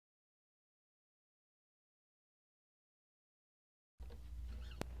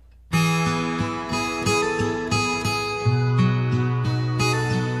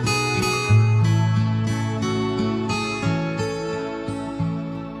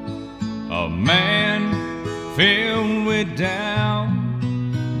A man filled with doubt,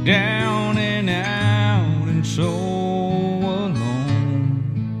 down and out and so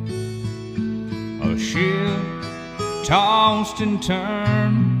alone. A ship tossed and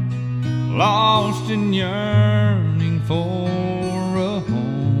turned, lost and yearning for a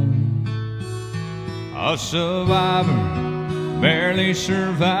home. A survivor, barely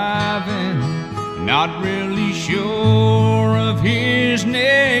surviving, not really sure of his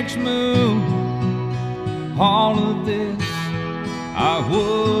next move. All of this I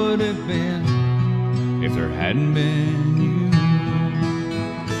would have been if there hadn't been you.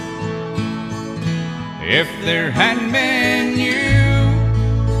 If there hadn't been you,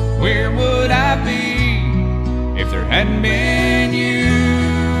 where would I be? If there hadn't been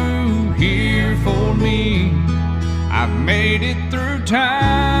you here for me, I've made it through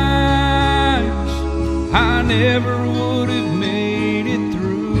times I never would have made it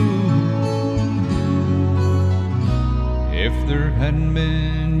through if there hadn't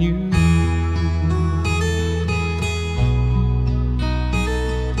been you.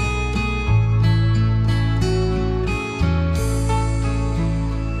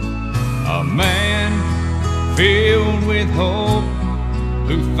 A man filled with hope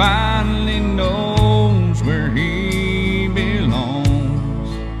who finally knows where he belongs.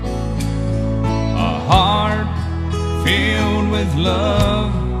 A heart filled with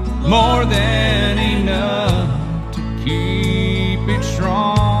love, more than enough to keep it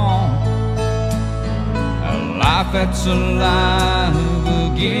strong. A life that's alive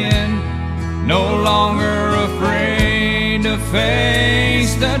again, no longer afraid to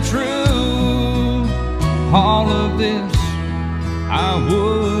face the truth. All of this I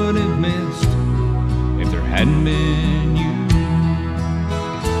would have missed if there hadn't been you.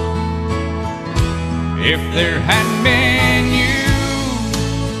 If there hadn't been you,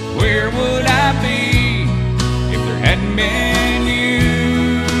 where would I be? If there hadn't been you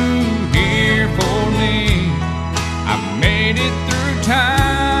here for me, I've made it through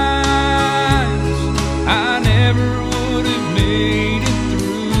times I never would have made it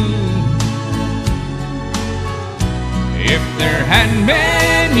through if there hadn't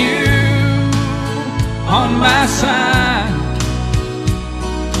been you on my side.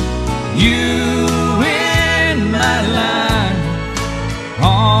 You in my life,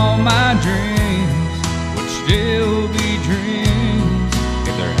 all my dreams would still be dreams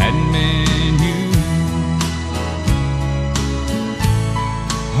if there hadn't been you.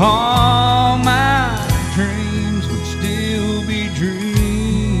 All my dreams would still be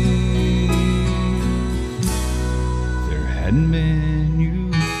dreams if there hadn't been you.